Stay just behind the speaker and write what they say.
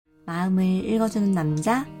마음을 읽어주는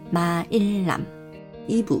남자 마일남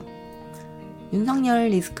 2부. 윤석열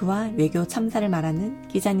리스크와 외교 참사를 말하는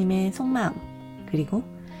기자님의 속마음, 그리고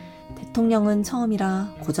대통령은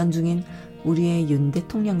처음이라 고전 중인 우리의 윤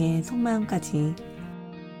대통령의 속마음까지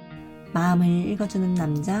마음을 읽어주는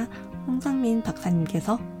남자 홍상민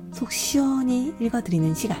박사님께서 속 시원히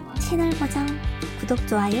읽어드리는 시간. 채널 고정, 구독,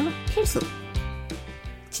 좋아요 필수.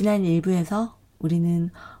 지난 1부에서 우리는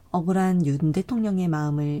억울한 윤 대통령의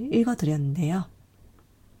마음을 읽어드렸는데요.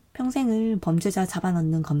 평생을 범죄자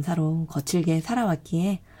잡아넣는 검사로 거칠게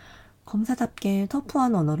살아왔기에 검사답게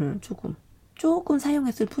터프한 언어를 조금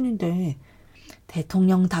사용했을 뿐인데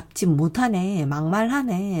대통령답지 못하네,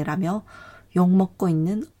 막말하네 라며 욕먹고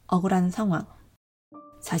있는 억울한 상황.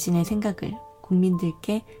 자신의 생각을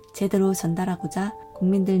국민들께 제대로 전달하고자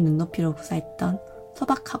국민들 눈높이로 구사했던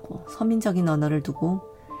소박하고 서민적인 언어를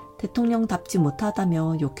두고 대통령답지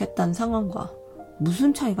못하다며 욕했던 상황과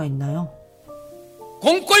무슨 차이가 있나요?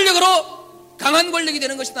 공권력으로 강한 권력이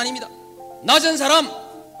되는 것은 아닙니다. 낮은 사람,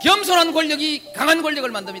 겸손한 권력이 강한 권력을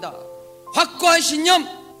만듭니다. 확고한 신념,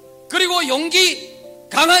 그리고 용기,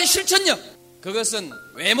 강한 실천력, 그것은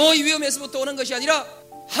외모의 위험에서부터 오는 것이 아니라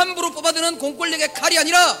함부로 뽑아드는 공권력의 칼이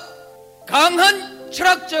아니라 강한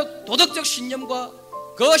철학적, 도덕적 신념과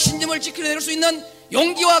그 신념을 지켜낼 수 있는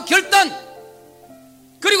용기와 결단,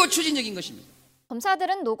 그리고 추진력인 것입니다.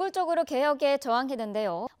 검사들은 노골적으로 개혁에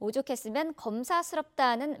저항했는데요. 오죽했으면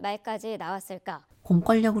검사스럽다는 말까지 나왔을까.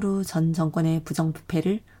 공권력으로 전 정권의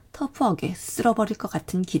부정부패를 터프하게 쓸어버릴 것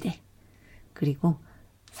같은 기대. 그리고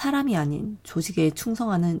사람이 아닌 조직에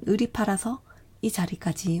충성하는 의리파라서 이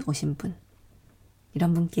자리까지 오신 분.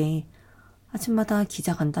 이런 분께 아침마다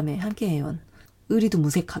기자간담회 함께해온 의리도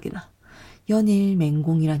무색하게나 연일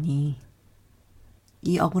맹공이라니.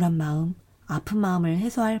 이 억울한 마음, 아픈 마음을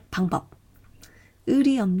해소할 방법.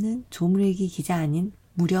 의리 없는 조물기 기자 아닌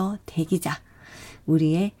무려 대기자.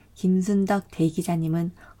 우리의 김순덕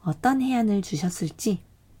대기자님은 어떤 해안을 주셨을지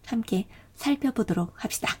함께 살펴보도록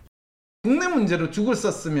합시다. 국내 문제로 죽을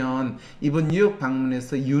썼으면 이번 뉴욕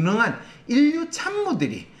방문에서 유능한 인류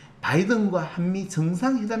참모들이 바이든과 한미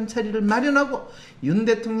정상회담 자리를 마련하고 윤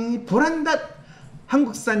대통령이 보란듯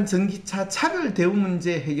한국산 전기차 차별 대우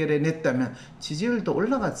문제 해결해 냈다면 지지율도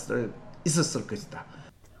있었을 것이다.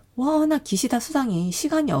 워낙 기시다 수상이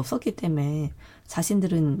시간이 없었기 때문에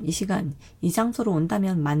자신들은 이 시간, 이 장소로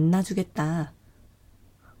온다면 만나주겠다.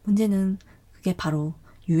 문제는 그게 바로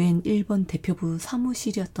UN 일본 대표부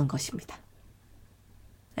사무실이었던 것입니다.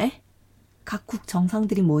 각국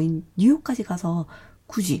정상들이 모인 뉴욕까지 가서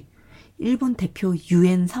굳이 일본 대표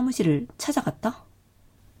UN 사무실을 찾아갔다?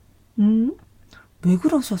 왜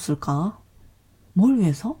그러셨을까? 뭘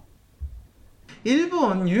위해서?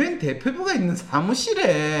 일본 UN 대표부가 있는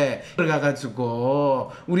사무실에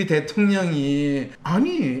들어가가지고 우리 대통령이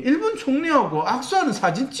일본 총리하고 악수하는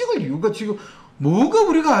사진 찍을 이유가 지금 뭐가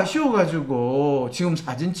우리가 아쉬워가지고 지금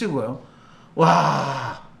사진 찍어요?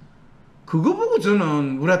 와, 그거 보고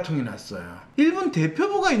저는 우라통이 났어요. 일본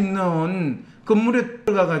대표부가 있는 건물에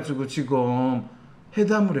들어가가지고 지금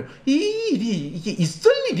회담을 해요. 이 일이 이게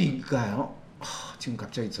있을 일인가요? 지금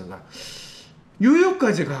갑자기 제가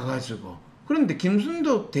뉴욕까지 가가지고. 그런데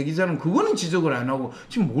김순덕 대기자는 그거는 지적을 안 하고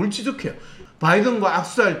지금 뭘 지적해요? 바이든과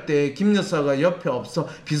악수할 때 김 여사가 옆에 없어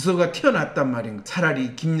비서가 튀어났단 말인가.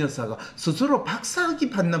 차라리 김 여사가 스스로 박사학위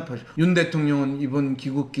반납하죠. 윤 대통령은 이번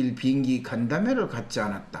귀국길 비행기 간담회를 갖지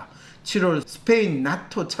않았다. 7월 스페인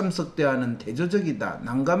나토 참석 대화는 대조적이다.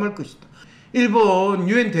 난감할 것이다. 일본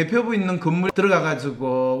UN 대표부 있는 건물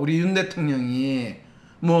들어가가지고 우리 윤 대통령이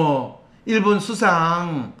일본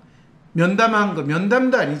수상 면담한 거,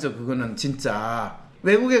 면담도 아니죠. 그거는 진짜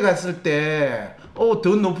외국에 갔을 때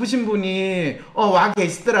더 높으신 분이 와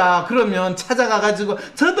계시더라. 그러면 찾아가가지고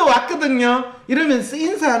저도 왔거든요 이러면서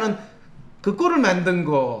인사하는 그 꼴을 만든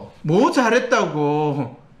거 뭐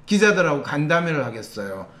잘했다고 기자들하고 간담회를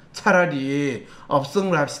하겠어요. 차라리 없은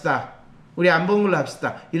걸 합시다. 우리 안 본 걸로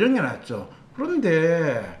합시다. 이런 게 낫죠.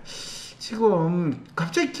 그런데 지금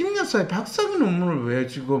갑자기 김 여사의 박사학위 논문을 왜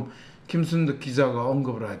지금 김순덕 기자가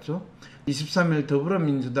언급을 하죠? 23일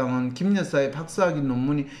더불어민주당은 김 여사의 박사학위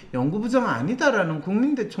논문이 연구부정 아니다라는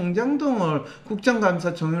국민대 총장 등을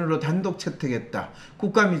국정감사 정인으로 단독 채택했다.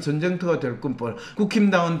 국감이 전쟁터가 될 뻔.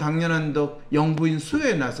 국힘당은 당연한 덕 영부인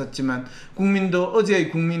수여에 나섰지만 국민도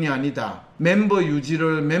어제의 국민이 아니다. 멤버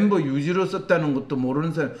유지로 썼다는 것도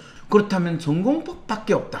모르는 사람. 그렇다면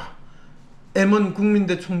전공법밖에 없다. M1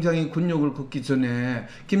 국민대 총장이 곤욕을 걷기 전에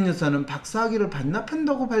김 여사는 박사학위를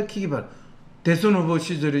반납한다고 밝히기 바랍니다. 대선 후보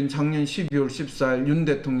시절인 작년 12월 14일 윤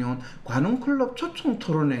대통령은 관훈클럽 초청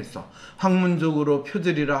토론회에서 학문적으로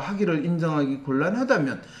표절이라 학위를 인정하기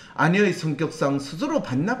곤란하다면 아내의 성격상 스스로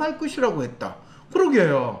반납할 것이라고 했다.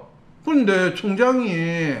 그러게요. 그런데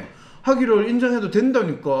총장이 학위를 인정해도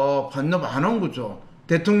된다니까 반납 안 한 거죠.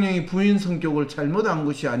 대통령이 부인 성격을 잘못한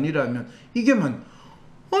것이 아니라면 이게만,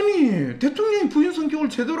 아니 대통령이 부인 성격을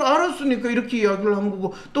제대로 알았으니까 이렇게 이야기를 한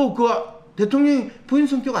거고, 또 그 대통령이 부인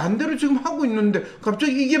성격 안대로 지금 하고 있는데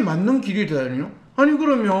갑자기 이게 맞는 길이라니요? 아니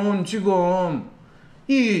그러면 지금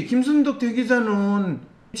이 김순덕 대기자는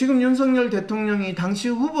지금 윤석열 대통령이 당시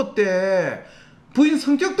후보 때 부인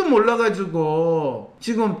성격도 몰라가지고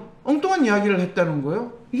지금 엉뚱한 이야기를 했다는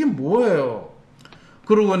거예요? 이게 뭐예요?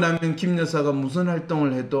 그러고 나면 김 여사가 무슨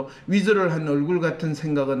활동을 해도 위조를 한 얼굴 같은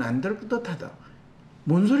생각은 안 들 듯하다.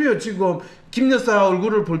 뭔 소리야? 지금 김 여사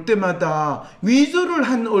얼굴을 볼 때마다 위조를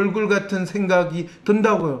한 얼굴 같은 생각이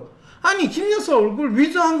든다고요? 아니 김 여사 얼굴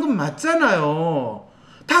위조한 건 맞잖아요.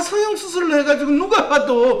 다 성형수술을 해가지고 누가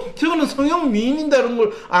봐도 저거는 성형미인이다는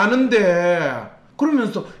걸 아는데,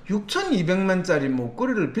 그러면서 6,200만짜리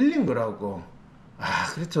목걸이를 빌린 거라고. 아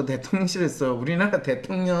그렇죠. 대통령실에서 우리나라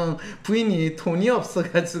대통령 부인이 돈이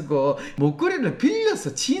없어가지고 목걸이를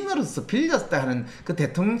빌려서 지인으로서 빌렸다 하는 그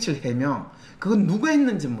대통령실 해명, 그건 누가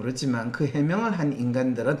했는지 모르지만 그 해명을 한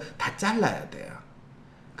인간들은 다 잘라야 돼요.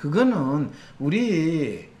 그거는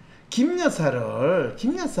우리 김 여사를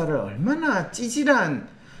얼마나 찌질한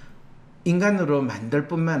인간으로 만들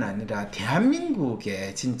뿐만 아니라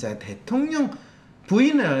대한민국의 진짜 대통령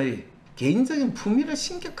부인의 개인적인 품위를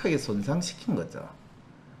심각하게 손상시킨 거죠.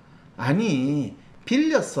 아니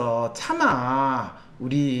빌려서 차마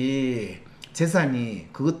우리 재산이,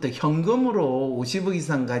 그것도 현금으로 50억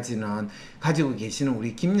이상 가지고 계시는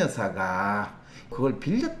우리 김 여사가 그걸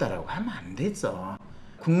빌렸다라고 하면 안 되죠.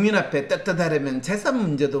 국민 앞에 떳떳하려면 재산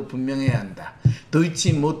문제도 분명해야 한다.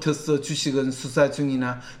 도이치모터스 주식은 수사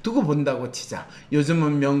중이나 두고 본다고 치자.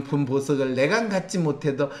 요즘은 명품 보석을 내가 갖지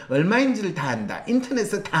못해도 얼마인지를 다 안다.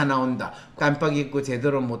 인터넷에 다 나온다. 깜빡 잊고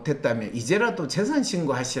제대로 못했다면 이제라도 재산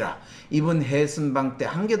신고하시라. 이번 해외 순방 때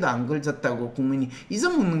한 개도 안 걸졌다고 국민이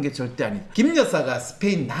잊어먹는 게 절대 아니다. 김 여사가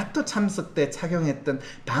스페인 나토 참석 때 착용했던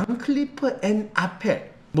반클리프 앤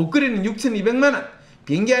아펠 목걸이는 6,200만 원.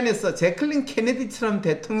 비행기 안에서 제클린 케네디처럼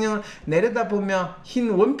대통령을 내려다보며 흰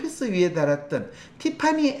원피스 위에 달았던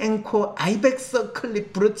티파니 앵코 아이백서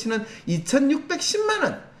클립 브로치는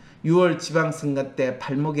 2,610만원. 6월 지방선거 때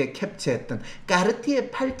발목에 캡처했던 까르티에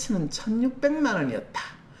팔찌는 1,600만원이었다.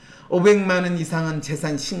 500만원 이상은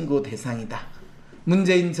재산 신고 대상이다.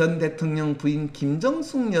 문재인 전 대통령 부인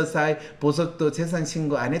김정숙 여사의 보석도 재산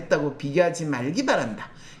신고 안 했다고 비교하지 말기 바란다.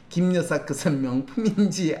 김 여사 것은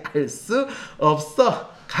명품인지 알 수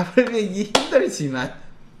없어. 가발매기 힘들지만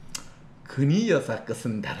근희 여사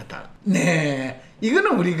것은 다르다. 네,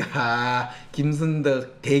 이거는 우리가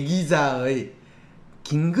김순덕 대기자의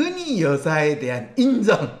김근희 여사에 대한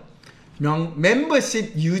인정,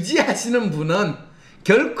 멤버십 유지하시는 분은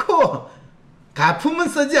결코 가품은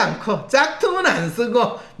쓰지 않고 짝퉁은 안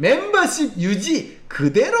쓰고 멤버십 유지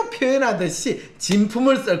그대로 표현하듯이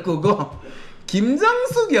진품을 쓸 거고,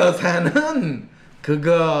 김정숙 여사는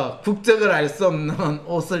그거 국적을 알 수 없는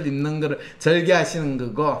옷을 입는 거를 절개하시는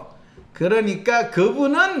거고, 그러니까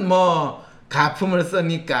그분은 뭐 가품을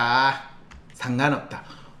쓰니까 상관없다.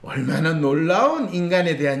 얼마나 놀라운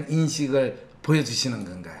인간에 대한 인식을 보여주시는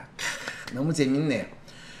건가요? 너무 재밌네요.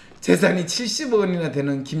 재산이 70억 원이나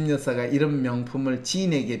되는 김 여사가 이런 명품을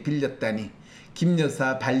지인에게 빌렸다니 김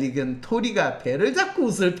여사 발리견 토리가 배를 잡고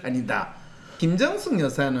웃을 판이다. 김정숙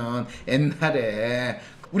여사는 옛날에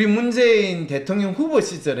우리 문재인 대통령 후보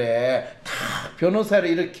시절에 다 변호사를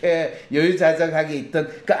이렇게 여유자적하게 있던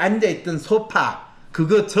그 앉아있던 소파,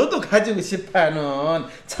 그거 저도 가지고 싶어하는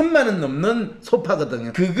 1,000만 원 넘는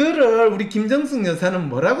소파거든요. 그거를 우리 김정숙 여사는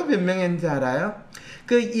뭐라고 변명했는지 알아요?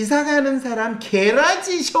 그 이사가는 사람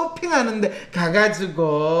게라지 쇼핑하는데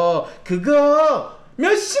가가지고 그거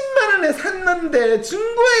몇십만 원에 샀는데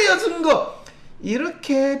중고예요, 중고.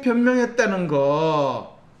 이렇게 변명했다는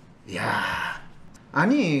거. 야,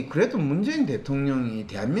 아니 그래도 문재인 대통령이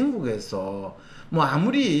대한민국에서 뭐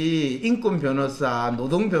아무리 인권 변호사,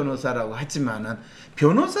 노동 변호사라고 하지만은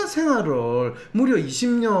변호사 생활을 무려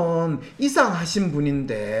 20년 이상 하신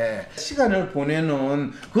분인데, 시간을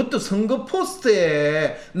보내는, 그것도 선거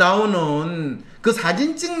포스트에 나오는 그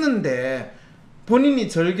사진 찍는데 본인이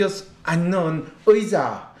즐겨 앉는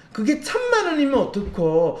의자, 그게 1,000만 원이면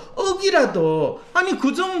어떡고, 억이라도, 아니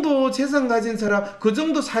그 정도 재산 가진 사람, 그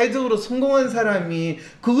정도 사회적으로 성공한 사람이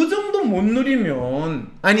그 정도 못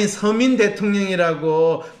누리면, 아니 서민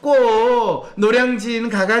대통령이라고 꼭 노량진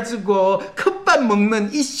가가지고 컵밥 덮밥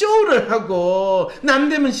먹는 이 쇼를 하고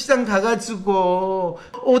남대문 시장 가가지고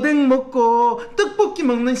오뎅 먹고 떡볶이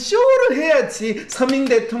먹는 쇼를 해야지 서민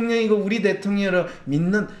대통령이고 우리 대통령을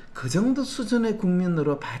믿는 그 정도 수준의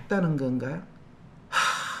국민으로 봤다는 건가요?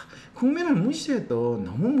 국민을 무시해도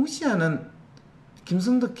너무 무시하는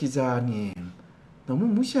김승덕 기자님, 너무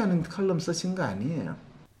무시하는 칼럼 쓰신 거 아니에요?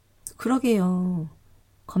 그러게요.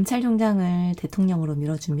 검찰총장을 대통령으로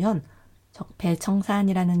밀어주면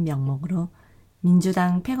적폐청산이라는 명목으로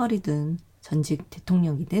민주당 패거리든 전직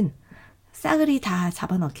대통령이든 싸그리 다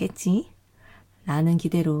잡아넣겠지? 라는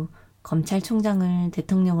기대로 검찰총장을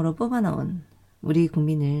대통령으로 뽑아놓은 우리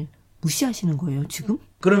국민을 무시하시는 거예요, 지금?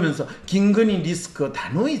 그러면서 김건희 리스크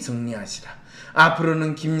단호히 정리하시라.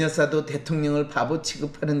 앞으로는 김 여사도 대통령을 바보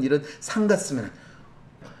취급하는 일은 삼갔으면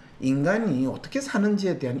인간이 어떻게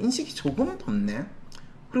사는지에 대한 인식이 조금도 없네.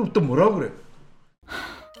 그리고 또 뭐라 그래?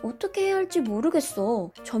 어떻게 해야 할지 모르겠어.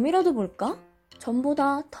 점이라도 볼까?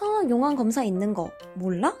 점보다 더 용한 검사 있는 거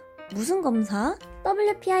몰라? 무슨 검사?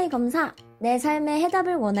 WPI 검사. 내 삶의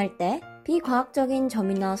해답을 원할 때 비과학적인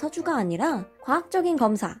점이나 서주가 아니라 과학적인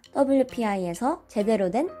검사 WPI에서 제대로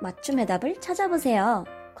된 맞춤 해답을 찾아보세요.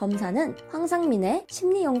 검사는 황상민의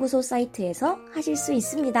심리연구소 사이트에서 하실 수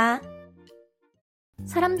있습니다.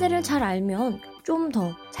 사람들을 잘 알면 좀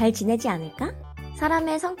더 잘 지내지 않을까?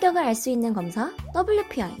 사람의 성격을 알 수 있는 검사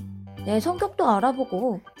WPI. 내 성격도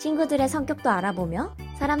알아보고 친구들의 성격도 알아보며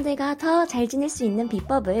사람들과 더 잘 지낼 수 있는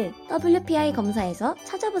비법을 WPI 검사에서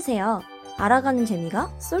찾아보세요. 알아가는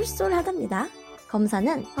재미가 쏠쏠하답니다.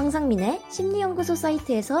 검사는 황상민의 심리연구소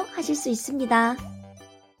사이트에서 하실 수 있습니다.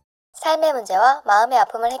 삶의 문제와 마음의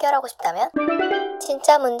아픔을 해결하고 싶다면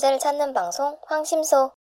진짜 문제를 찾는 방송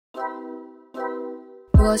황심소.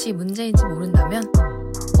 무엇이 문제인지 모른다면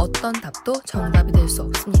어떤 답도 정답이 될 수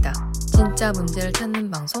없습니다. 진짜 문제를 찾는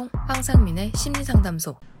방송 황상민의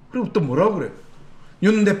심리상담소. 그리고 또 뭐라 그래?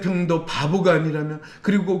 윤 대통령도 바보가 아니라면,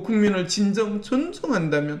 그리고 국민을 진정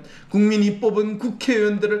존중한다면 국민이 뽑은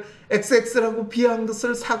국회의원들을 XX라고 비하한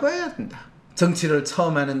것을 사과해야 한다. 정치를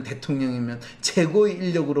처음 하는 대통령이면 최고의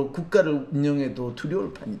인력으로 국가를 운영해도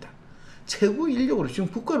두려울 판이다. 최고의 인력으로 지금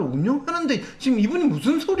국가를 운영하는데 지금 이분이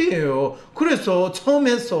무슨 소리예요? 그래서 처음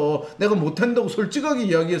해서 내가 못한다고 솔직하게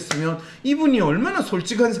이야기했으면 이분이 얼마나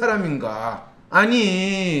솔직한 사람인가.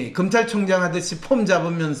 아니, 검찰총장 하듯이 폼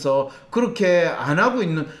잡으면서 그렇게 안 하고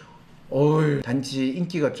있는, 단지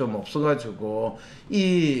인기가 좀 없어가지고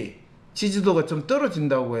이 지지도가 좀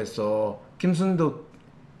떨어진다고 해서 김순덕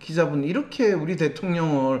기자분 이렇게 우리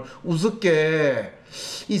대통령을 우습게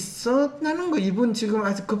있었다는 거, 이분 지금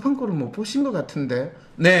아직 급한 거를 못 보신 것 같은데.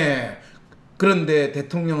 네. 그런데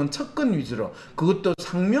대통령은 척근 위주로, 그것도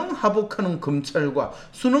상명하복하는 검찰과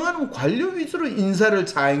순응하는 관료 위주로 인사를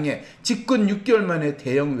자행해 집권 6개월 만에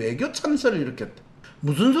대형 외교 참사를 일으켰다.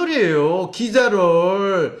 무슨 소리예요?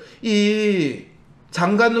 기자를 이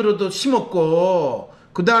장관으로도 심었고,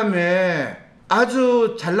 그 다음에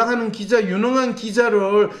아주 잘 나가는 기자, 유능한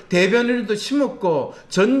기자를 대변인으로도 심었고,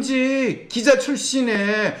 전직 기자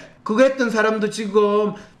출신에 그거 했던 사람도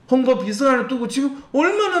지금 홍보 비서관을 두고 지금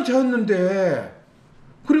얼마나 되었는데.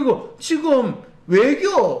 그리고 지금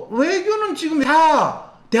외교는 지금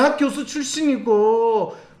다 대학 교수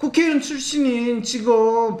출신이고 국회의원 출신인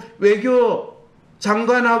지금 외교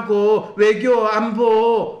장관하고 외교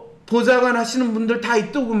안보 보좌관 하시는 분들 다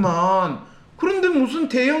있더구만. 그런데 무슨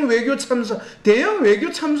대형 외교 참사, 대형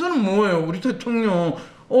외교 참사는 뭐예요? 우리 대통령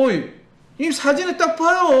이 사진에 딱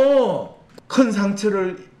봐요. 큰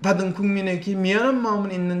상처를 받은 국민에게 미안한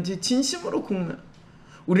마음은 있는지 진심으로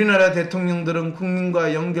우리나라 대통령들은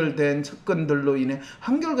국민과 연결된 척건들로 인해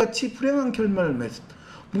한결같이 불행한 결말을 맺었다.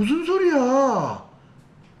 무슨 소리야?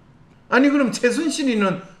 아니, 그럼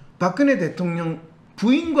최순실이는 박근혜 대통령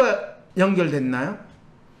부인과 연결됐나요?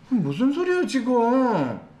 무슨 소리야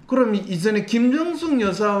지금? 그럼 이전에 김정숙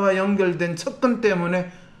여사와 연결된 척건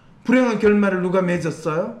때문에 불행한 결말을 누가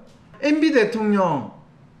맺었어요? MB 대통령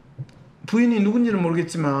부인이 누군지는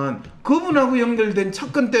모르겠지만 그분하고 연결된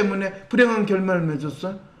척건 때문에 불행한 결말을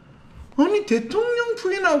맺었어요? 아니, 대통령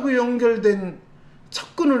부인하고 연결된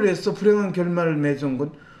척건을 해서 불행한 결말을 맺은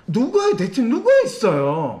건 대체 누가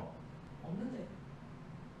있어요?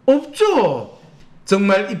 없죠?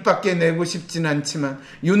 정말 입 밖에 내고 싶진 않지만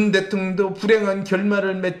윤 대통령도 불행한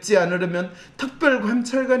결말을 맺지 않으려면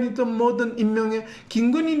특별감찰관이든 뭐든 임명해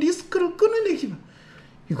김건희 리스크를 끊어내기만.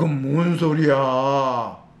 이건 뭔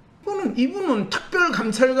소리야? 이분은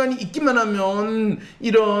특별감찰관이 있기만 하면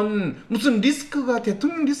이런 무슨 리스크가,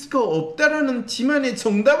 대통령 리스크가 없다라는 지만의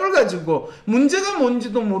정답을 가지고 문제가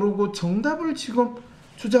뭔지도 모르고 정답을 지금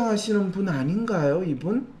주장하시는 분 아닌가요,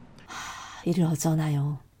 이분? 이를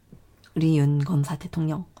어쩌나요. 우리 윤 검사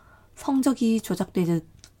대통령 성적이 조작되듯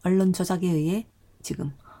언론 조작에 의해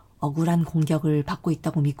지금 억울한 공격을 받고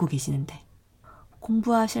있다고 믿고 계시는데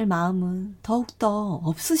공부하실 마음은 더욱더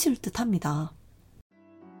없으실 듯합니다.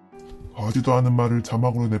 하지도 않은 말을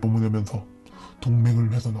자막으로 내보내면서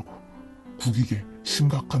동맹을 훼손하고 국익에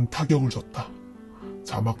심각한 타격을 줬다.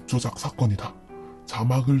 자막 조작 사건이다.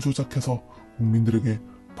 자막을 조작해서 국민들에게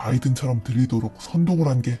바이든처럼 들리도록 선동을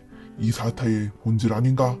한 게 이 사태의 본질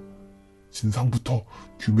아닌가? 진상부터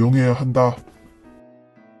규명해야 한다.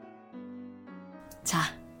 자,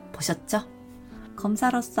 보셨죠?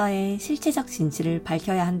 검사로서의 실체적 진실을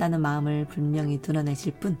밝혀야 한다는 마음을 분명히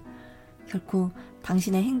드러내실 뿐 결코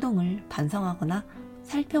당신의 행동을 반성하거나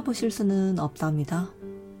살펴보실 수는 없답니다.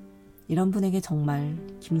 이런 분에게 정말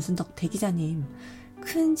김순덕 대기자님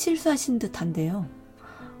큰 실수하신 듯한데요.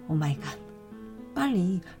 오마이갓,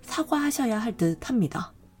 빨리 사과하셔야 할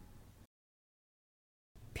듯합니다.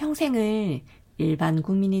 평생을 일반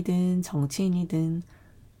국민이든 정치인이든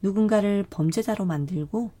누군가를 범죄자로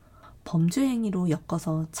만들고 범죄 행위로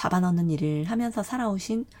엮어서 잡아넣는 일을 하면서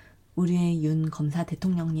살아오신 우리의 윤 검사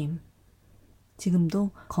대통령님.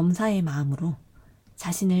 지금도 검사의 마음으로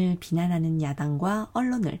자신을 비난하는 야당과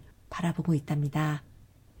언론을 바라보고 있답니다.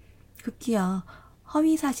 급기야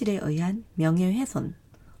허위 사실에 의한 명예훼손,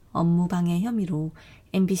 업무방해 혐의로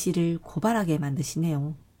MBC를 고발하게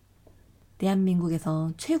만드시네요.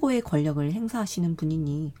 대한민국에서 최고의 권력을 행사하시는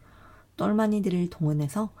분이니 똘마니들을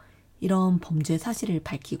동원해서 이런 범죄 사실을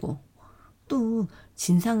밝히고 또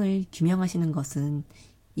진상을 규명하시는 것은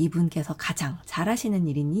이분께서 가장 잘하시는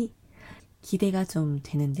일이니 기대가 좀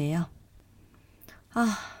되는데요.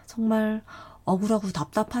 정말 억울하고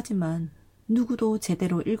답답하지만 누구도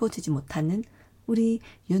제대로 읽어주지 못하는 우리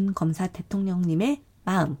윤 검사 대통령님의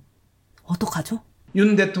마음 어떡하죠?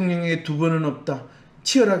 윤 대통령에게 두 번은 없다.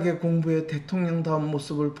 치열하게 공부해 대통령다운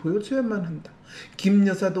모습을 보여줘야만 한다. 김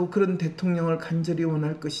여사도 그런 대통령을 간절히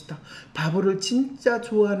원할 것이다. 바보를 진짜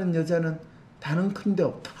좋아하는 여자는 다른 큰데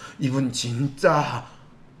없다. 이분 진짜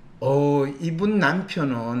이분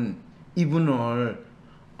남편은 이분을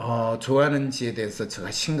좋아하는지에 대해서 제가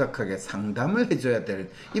심각하게 상담을 해줘야 될,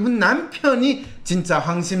 이분 남편이 진짜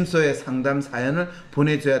황심소에 상담 사연을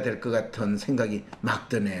보내줘야 될 것 같은 생각이 막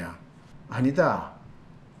드네요. 아니다.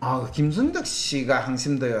 김순덕 씨가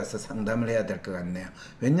항심도에 와서 상담을 해야 될 것 같네요.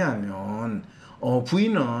 왜냐하면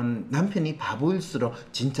부인은 남편이 바보일수록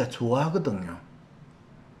진짜 좋아하거든요.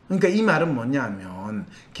 그러니까 이 말은 뭐냐면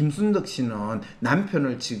김순덕 씨는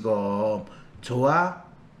남편을 지금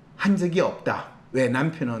좋아한 적이 없다. 왜?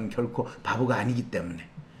 남편은 결코 바보가 아니기 때문에.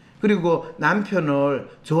 그리고 남편을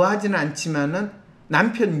좋아하지는 않지만은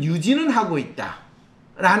남편 유지는 하고 있다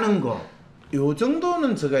라는 거, 요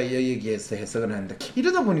정도는 제가 여기에서 해석을 하는데,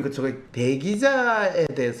 이러다 보니까 제가 대기자에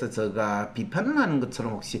대해서 제가 비판을 하는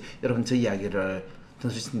것처럼 혹시 여러분 저 이야기를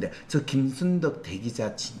들으시는데, 저 김순덕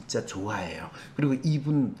대기자 진짜 좋아해요. 그리고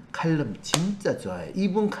이분 칼럼 진짜 좋아해요.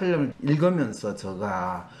 이분 칼럼을 읽으면서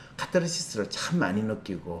제가 카타르시스를 참 많이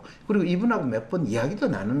느끼고, 그리고 이분하고 몇 번 이야기도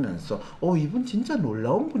나누면서 이분 진짜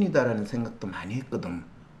놀라운 분이다라는 생각도 많이 했거든.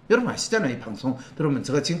 여러분 아시잖아요. 이 방송 들으면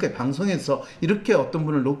제가 지금까지 방송에서 이렇게 어떤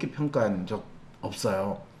분을 높게 평가한 적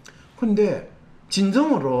없어요. 근데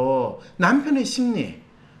진정으로 남편의 심리,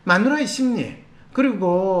 마누라의 심리,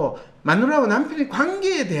 그리고 마누라와 남편의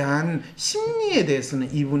관계에 대한 심리에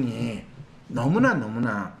대해서는 이분이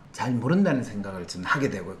너무나 잘 모른다는 생각을 좀 하게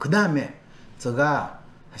되고요. 그 다음에 제가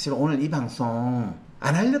사실 오늘 이 방송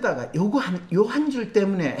안 하려다가 요 한 줄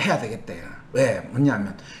때문에 해야 되겠다. 왜?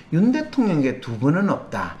 뭐냐면 윤 대통령에게 두 번은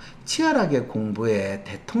없다. 치열하게 공부해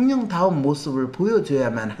대통령다운 모습을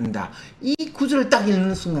보여줘야만 한다. 이 구절을 딱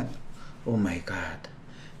읽는 순간 오 마이 갓,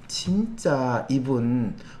 진짜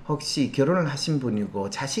이분 혹시 결혼을 하신 분이고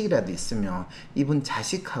자식이라도 있으면 이분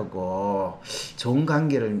자식하고 좋은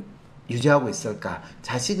관계를 유지하고 있을까,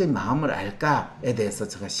 자식의 마음을 알까에 대해서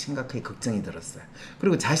제가 심각하게 걱정이 들었어요.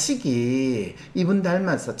 그리고 자식이 이분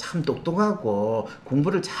닮아서 참 똑똑하고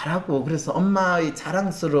공부를 잘하고 그래서 엄마의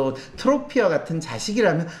자랑스러운 트로피와 같은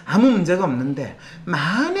자식이라면 아무 문제가 없는데,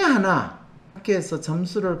 만에 하나 학교에서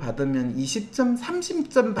점수를 받으면 20점,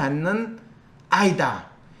 30점 받는 아이다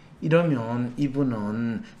이러면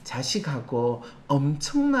이분은 자식하고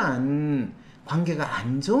엄청난 관계가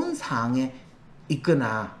안 좋은 상황에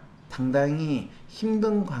있거나 상당히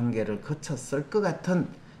힘든 관계를 거쳤을 것 같은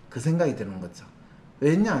그 생각이 드는 거죠.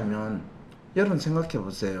 왜냐하면 여러분 생각해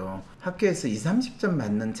보세요. 학교에서 20, 30점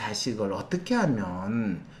받는 자식을 어떻게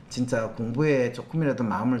하면 진짜 공부에 조금이라도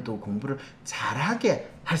마음을 두고 공부를 잘하게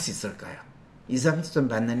할 수 있을까요? 20, 30점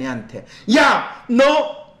받는 애한테 야! 너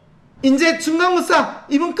이제 중간고사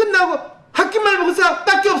이번 끝나고 학기말고사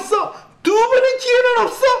밖에 없어. 두 번의 기회는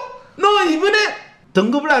없어. 너 이번에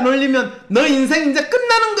등급을 안 올리면 너 인생 이제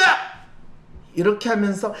끝나는 거야. 이렇게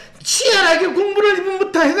하면서 치열하게 공부를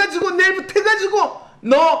이번부터 해가지고 내일부터 해가지고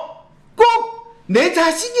너 꼭 내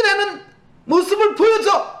자식이라는 모습을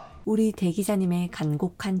보여줘. 우리 대기자님의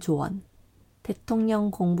간곡한 조언.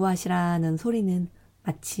 대통령 공부하시라는 소리는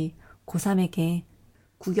마치 고3에게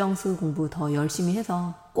국영수 공부 더 열심히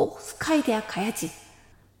해서 꼭 스카이 대학 가야지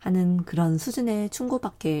하는 그런 수준의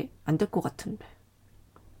충고밖에 안 될 것 같은데.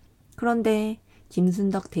 그런데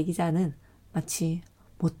김순덕 대기자는 마치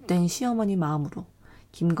못된 시어머니 마음으로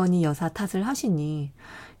김건희 여사 탓을 하시니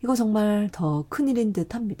이거 정말 더 큰일인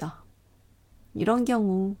듯 합니다. 이런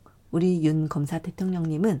경우 우리 윤 검사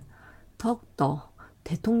대통령님은 더욱더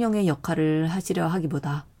대통령의 역할을 하시려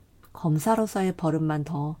하기보다 검사로서의 버릇만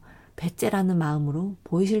더 배째라는 마음으로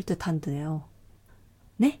보이실 듯한데요.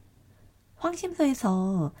 네?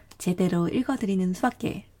 황심소에서 제대로 읽어드리는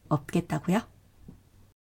수밖에 없겠다고요?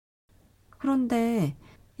 그런데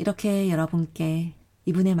이렇게 여러분께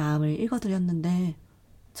이분의 마음을 읽어드렸는데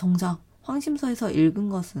정작 황심소에서 읽은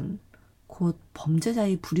것은 곧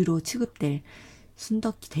범죄자의 부류로 취급될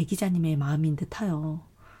순덕 대기자님의 마음인 듯하여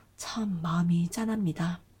참 마음이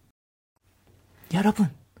짠합니다. 여러분,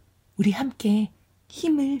 우리 함께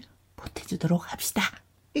힘을 보태주도록 합시다.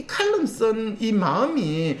 이 칼럼 쓴 이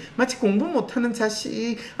마음이 마치 공부 못하는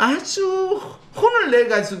자식 아주 혼을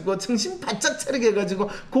내가지고 정신 바짝 차리게 해가지고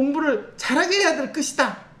공부를 잘하게 해야 될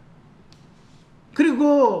것이다.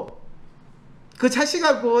 그리고 그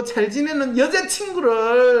자식하고 잘 지내는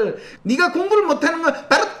여자친구를 네가 공부를 못하는 건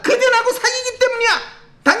바로 그년하고 사귀기 때문이야.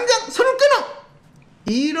 당장 손을 끊어.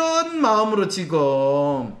 이런 마음으로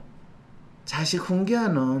지금 자식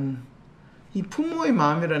훈계하는 이 부모의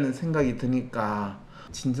마음이라는 생각이 드니까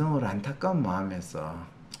진정으로 안타까운 마음에서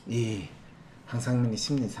이 황상민의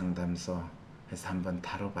심리상담소에서 한번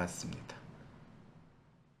다뤄봤습니다.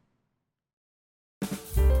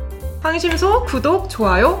 황심소 구독,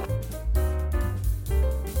 좋아요.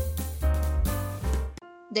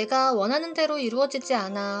 내가 원하는 대로 이루어지지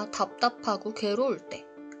않아 답답하고 괴로울 때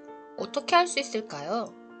어떻게 할 수 있을까요?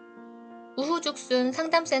 우후죽순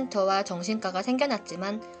상담센터와 정신과가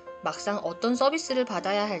생겨났지만 막상 어떤 서비스를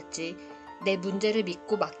받아야 할지, 내 문제를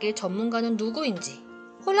믿고 맡길 전문가는 누구인지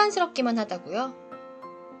혼란스럽기만 하다고요?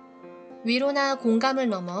 위로나 공감을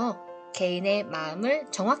넘어 개인의 마음을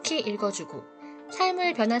정확히 읽어주고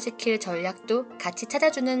삶을 변화시킬 전략도 같이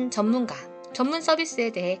찾아주는 전문가, 전문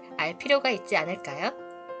서비스에 대해 알 필요가 있지 않을까요?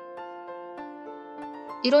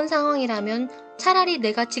 이런 상황이라면 차라리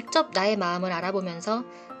내가 직접 나의 마음을 알아보면서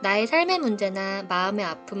나의 삶의 문제나 마음의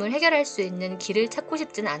아픔을 해결할 수 있는 길을 찾고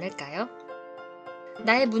싶진 않을까요?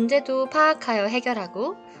 나의 문제도 파악하여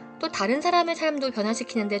해결하고 또 다른 사람의 삶도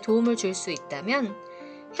변화시키는 데 도움을 줄 수 있다면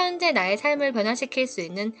현재 나의 삶을 변화시킬 수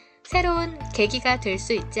있는 새로운 계기가 될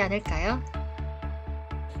수 있지 않을까요?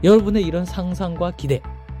 여러분의 이런 상상과 기대,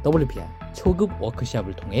 WPI 초급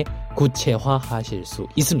워크숍을 통해 구체화하실 수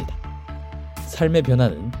있습니다. 삶의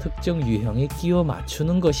변화는 특정 유형에 끼워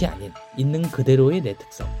맞추는 것이 아닌 있는 그대로의 내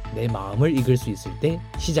특성, 내 마음을 읽을 수 있을 때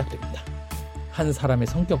시작됩니다. 한 사람의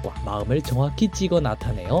성격과 마음을 정확히 찍어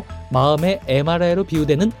나타내어 마음의 MRI로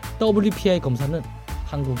비유되는 WPI 검사는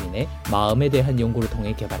한국인의 마음에 대한 연구를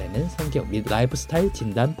통해 개발해낸 성격 및 라이프 스타일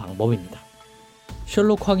진단 방법입니다.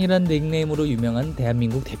 셜록 황이란 닉네임으로 유명한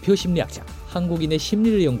대한민국 대표 심리학자, 한국인의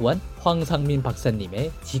심리를 연구한 황상민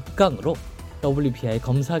박사님의 직강으로 WPI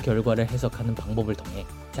검사 결과를 해석하는 방법을 통해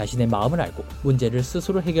자신의 마음을 알고 문제를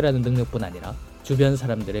스스로 해결하는 능력뿐 아니라 주변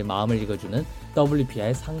사람들의 마음을 읽어주는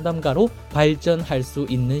WPI 상담가로 발전할 수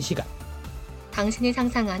있는 시간. 당신이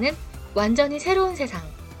상상하는 완전히 새로운 세상.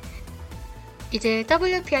 이제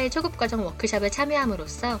WPI 초급과정 워크숍에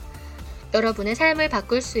참여함으로써 여러분의 삶을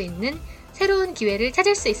바꿀 수 있는 새로운 기회를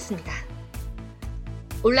찾을 수 있습니다.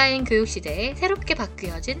 온라인 교육 시대에 새롭게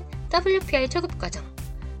바뀌어진 WPI 초급과정.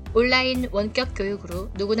 온라인 원격 교육으로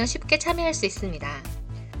누구나 쉽게 참여할 수 있습니다.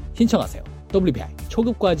 신청하세요. WPI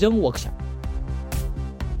초급과정 워크숍.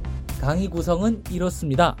 강의 구성은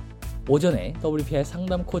이렇습니다. 오전에 WPI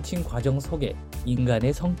상담 코칭 과정 소개,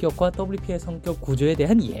 인간의 성격과 WPI 성격 구조에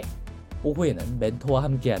대한 이해. 오후에는 멘토와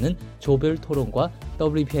함께하는 조별 토론과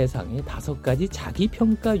WPI 상의 5가지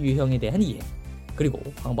자기평가 유형에 대한 이해. 그리고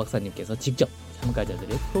황 박사님께서 직접 참가자들의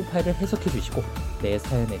프로파일을 해석해 주시고 내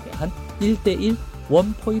사연에 대한 1:1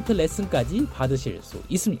 원포인트 레슨까지 받으실 수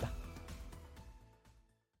있습니다.